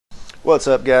What's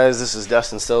up, guys? This is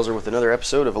Dustin Stelzer with another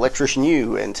episode of Electrician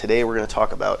U, and today we're going to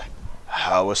talk about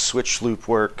how a switch loop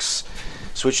works.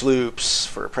 Switch loops,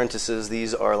 for apprentices,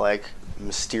 these are like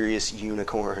mysterious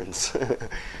unicorns.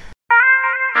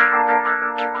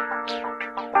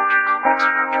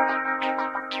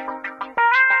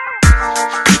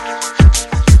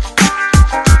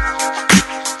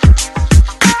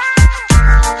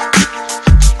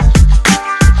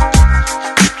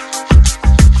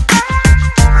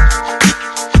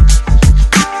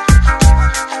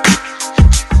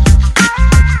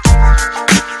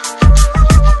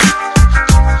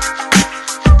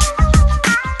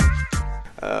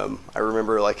 I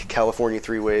remember like California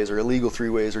three-ways or illegal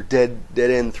three-ways or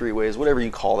dead-end three-ways, whatever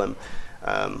you call them.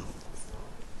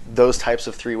 Those types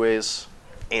of three-ways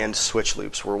and switch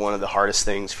loops were one of the hardest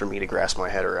things for me to grasp my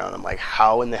head around. I'm like,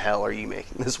 how in the hell are you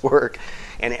making this work?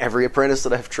 And every apprentice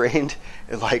that I've trained,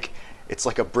 it's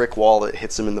like a brick wall that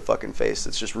hits them in the fucking face.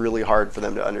 It's just really hard for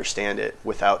them to understand it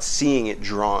without seeing it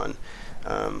drawn.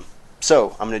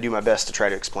 So I'm going to do my best to try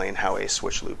to explain how a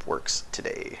switch loop works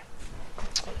today.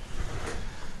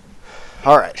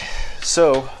 Alright,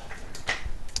 so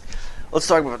let's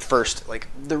talk about first, like,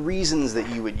 the reasons that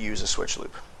you would use a switch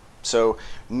loop. So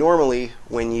normally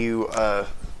when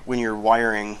you're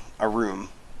wiring a room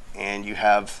and you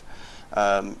have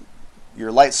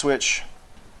your light switch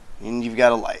and you've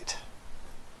got a light.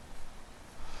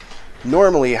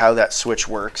 Normally how that switch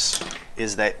works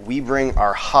is that we bring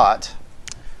our hot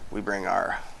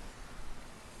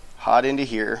into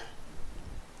here,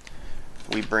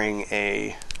 we bring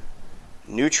a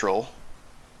neutral,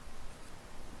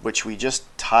 which we just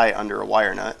tie under a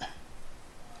wire nut,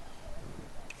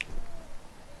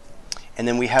 and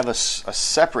then we have a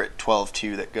separate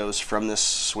 12-2 that goes from this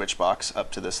switch box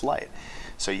up to this light.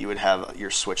 So you would have your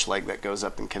switch leg that goes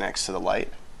up and connects to the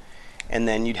light, and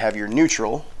then you'd have your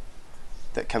neutral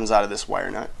that comes out of this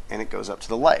wire nut and it goes up to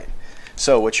the light.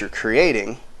 So what you're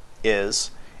creating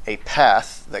is a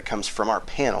path that comes from our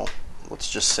panel. Let's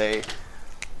just say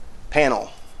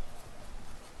panel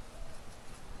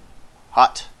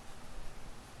hot,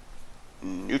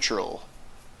 neutral.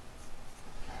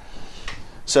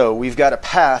 So we've got a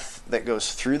path that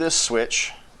goes through this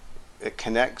switch. It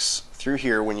connects through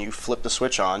here when you flip the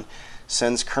switch on,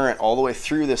 sends current all the way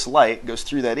through this light, goes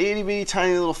through that itty bitty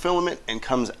tiny little filament and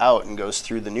comes out and goes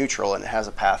through the neutral, and it has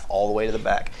a path all the way to the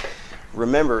back.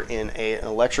 Remember, in an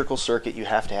electrical circuit you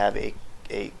have to have a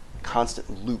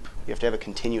constant loop. You have to have a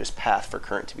continuous path for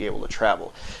current to be able to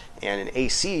travel. And in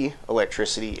AC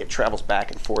electricity, it travels back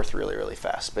and forth really, really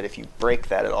fast. But if you break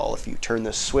that at all, if you turn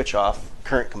the switch off,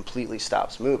 current completely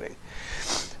stops moving.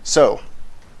 So,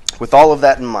 with all of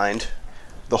that in mind,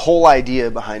 the whole idea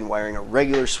behind wiring a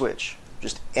regular switch,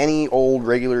 just any old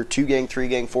regular 2-gang,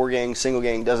 3-gang, 4-gang, single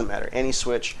gang, doesn't matter, any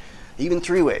switch, even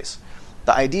three-ways,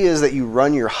 the idea is that you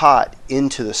run your hot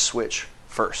into the switch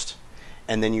first,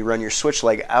 and then you run your switch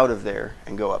leg out of there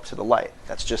and go up to the light.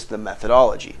 That's just the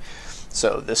methodology.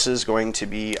 So this is going to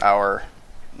be our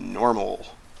normal.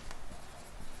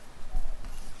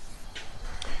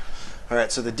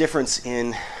 Alright, so the difference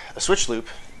in a switch loop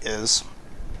is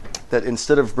that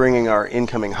instead of bringing our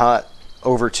incoming hot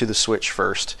over to the switch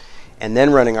first and then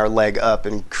running our leg up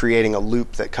and creating a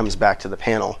loop that comes back to the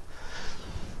panel,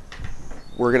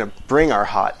 we're going to bring our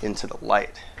hot into the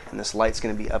light. And this light's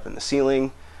going to be up in the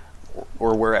ceiling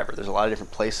or wherever. There's a lot of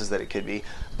different places that it could be,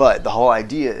 but the whole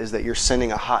idea is that you're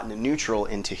sending a hot and a neutral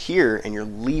into here and you're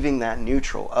leaving that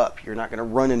neutral up. You're not going to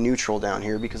run a neutral down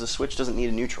here because a switch doesn't need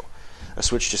a neutral. A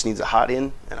switch just needs a hot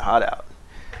in and a hot out.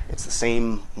 It's the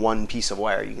same one piece of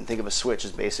wire. You can think of a switch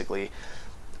as basically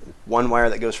one wire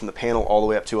that goes from the panel all the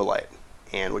way up to a light,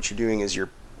 and what you're doing is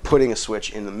you're putting a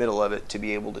switch in the middle of it to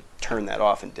be able to turn that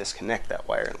off and disconnect that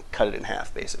wire and cut it in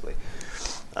half, basically.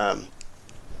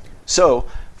 So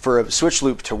for a switch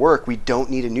loop to work, we don't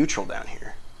need a neutral down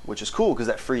here, which is cool because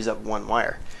that frees up one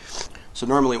wire. So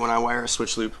normally when I wire a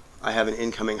switch loop, I have an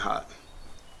incoming hot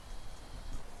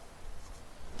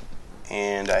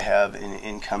and I have an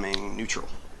incoming neutral.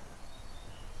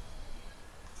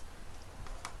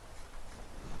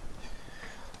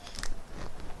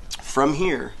 From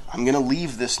here, I'm going to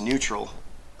leave this neutral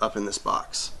up in this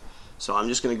box. So I'm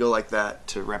just going to go like that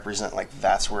to represent like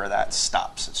that's where that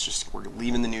stops. It's just we're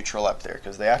leaving the neutral up there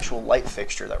because the actual light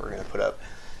fixture that we're going to put up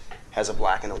has a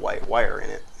black and a white wire in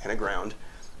it and a ground.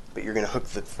 But you're going to hook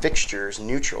the fixture's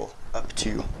neutral up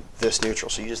to this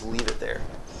neutral. So you just leave it there.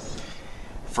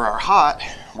 For our hot,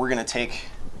 we're going to take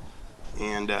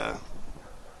and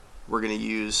we're going to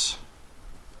use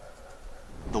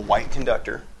the white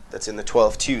conductor that's in the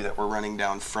 12-2 that we're running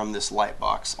down from this light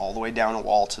box all the way down a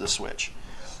wall to the switch.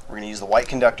 We're going to use the white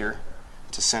conductor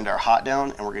to send our hot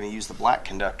down, and we're going to use the black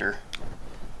conductor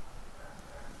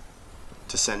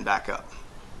to send back up.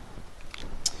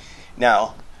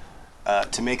 Now,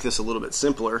 to make this a little bit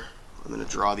simpler, I'm going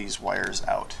to draw these wires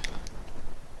out.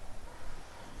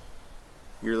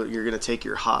 You're going to take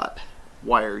your hot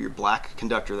wire, your black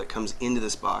conductor that comes into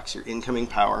this box, your incoming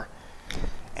power,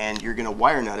 and you're going to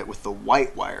wire nut it with the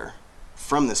white wire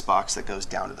from this box that goes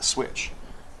down to the switch.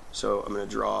 So I'm going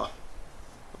to draw a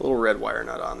little red wire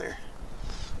nut on there.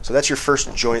 So that's your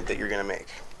first joint that you're going to make.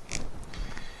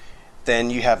 Then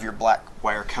you have your black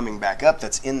wire coming back up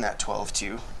that's in that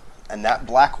 12-2, and that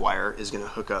black wire is going to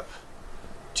hook up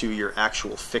to your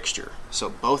actual fixture. So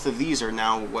both of these are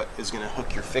now what is going to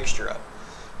hook your fixture up.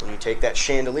 When you take that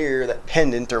chandelier, that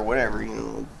pendant, or whatever, you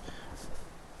know,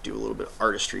 do a little bit of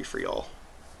artistry for y'all.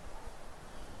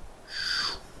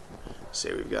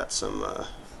 Say we've got some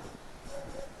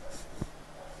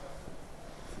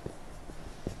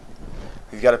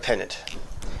we've got a pendant.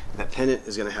 That pendant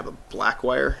is going to have a black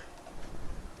wire,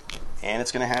 and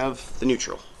it's going to have the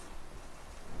neutral.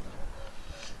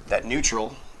 That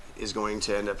neutral is going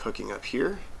to end up hooking up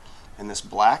here, and this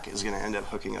black is going to end up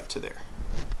hooking up to there.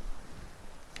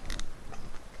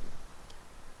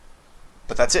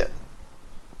 But that's it.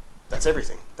 That's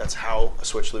everything. That's how a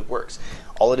switch loop works.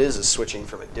 All it is switching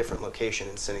from a different location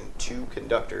and sending two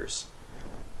conductors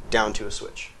down to a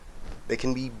switch. They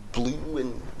can be blue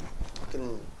and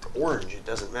fucking orange. It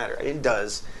doesn't matter. I mean, it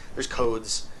does. There's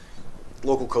codes.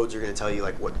 Local codes are going to tell you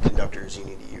like what conductors you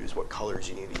need to use, what colors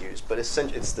you need to use. But it's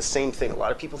the same thing. A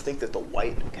lot of people think that the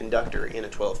white conductor in a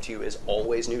 12-2 is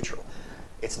always neutral.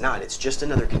 It's not. It's just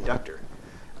another conductor.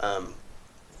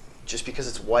 Just because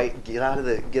it's white, get out of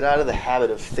the habit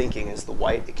of thinking as the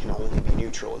white it can only be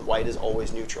neutral, and white is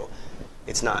always neutral.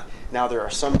 It's not. Now there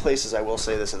are some places, I will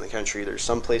say this in the country, there's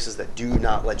some places that do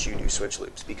not let you do switch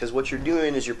loops, because what you're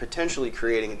doing is you're potentially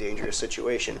creating a dangerous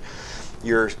situation.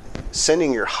 You're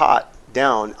sending your hot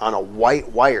down on a white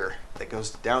wire that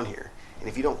goes down here, and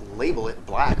if you don't label it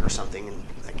black or something and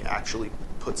like actually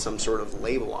put some sort of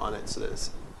label on it so that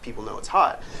people know it's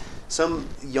hot, some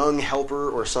young helper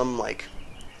or some like,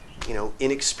 you know,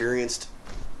 inexperienced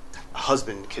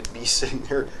husband could be sitting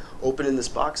there opening this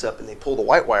box up, and they pull the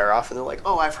white wire off, and they're like,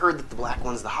 oh, I've heard that the black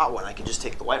one's the hot one. I can just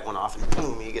take the white one off, and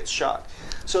boom, he gets shocked.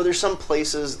 So there's some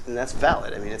places, and that's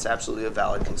valid. I mean, it's absolutely a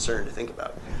valid concern to think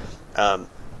about.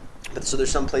 But so there's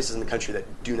some places in the country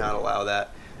that do not allow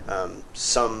that.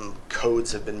 Some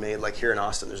codes have been made, like here in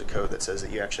Austin, there's a code that says that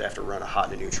you actually have to run a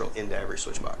hot and a neutral into every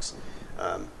switch box.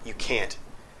 You can't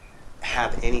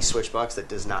have any switch box that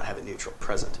does not have a neutral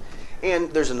present.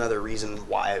 And there's another reason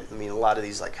why. I mean, a lot of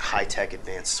these like high-tech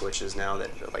advanced switches now that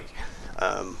are like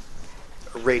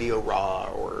radio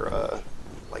raw or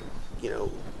like, you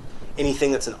know,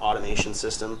 anything that's an automation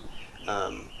system,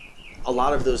 a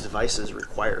lot of those devices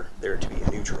require there to be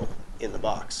a neutral in the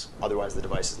box. Otherwise, the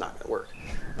device is not going to work.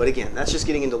 But again, that's just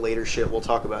getting into later shit. We'll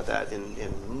talk about that in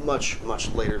much,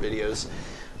 much later videos.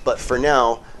 But for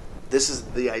now, this is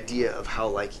the idea of how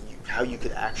like how you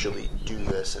could actually do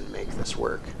this and make this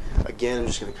work. Again, I'm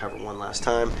just going to cover one last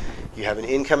time. You have an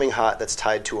incoming hot that's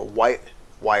tied to a white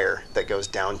wire that goes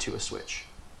down to a switch.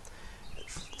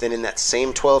 Then in that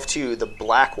same 12-2, the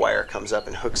black wire comes up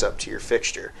and hooks up to your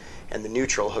fixture, and the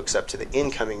neutral hooks up to the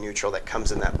incoming neutral that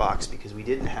comes in that box, because we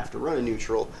didn't have to run a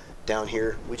neutral down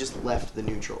here. We just left the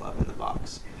neutral up in the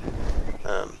box.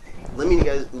 Let me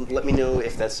know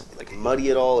if that's like muddy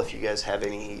at all, if you guys have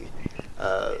any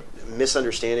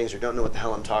misunderstandings or don't know what the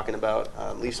hell I'm talking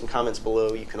about. Leave some comments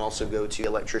below. You can also go to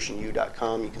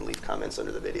electricianu.com. You can leave comments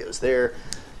under the videos there.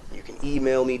 You can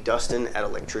email me,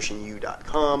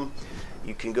 dustin@electricianu.com.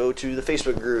 You can go to the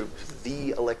Facebook group,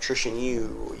 The Electrician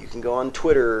U. You can go on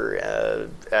Twitter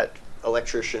at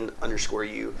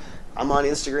electrician_u. I'm on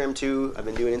Instagram too. I've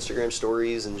been doing Instagram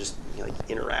stories and just, you know, like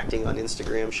interacting on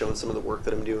Instagram, showing some of the work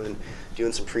that I'm doing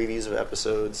some previews of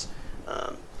episodes,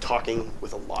 talking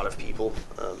with a lot of people.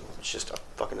 It's just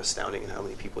fucking astounding how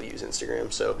many people use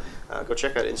Instagram. So go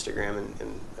check out Instagram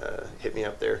and hit me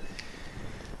up there.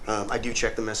 I do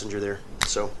check the messenger there.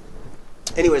 So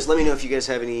anyways, let me know if you guys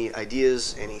have any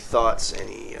ideas, any thoughts,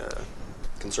 any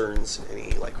concerns,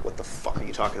 any like, what the fuck are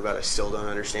you talking about? I still don't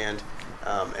understand.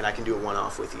 And I can do a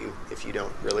one-off with you if you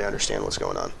don't really understand what's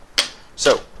going on.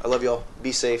 So, I love y'all.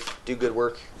 Be safe. Do good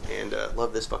work. And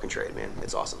love this fucking trade, man.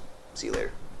 It's awesome. See you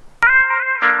later.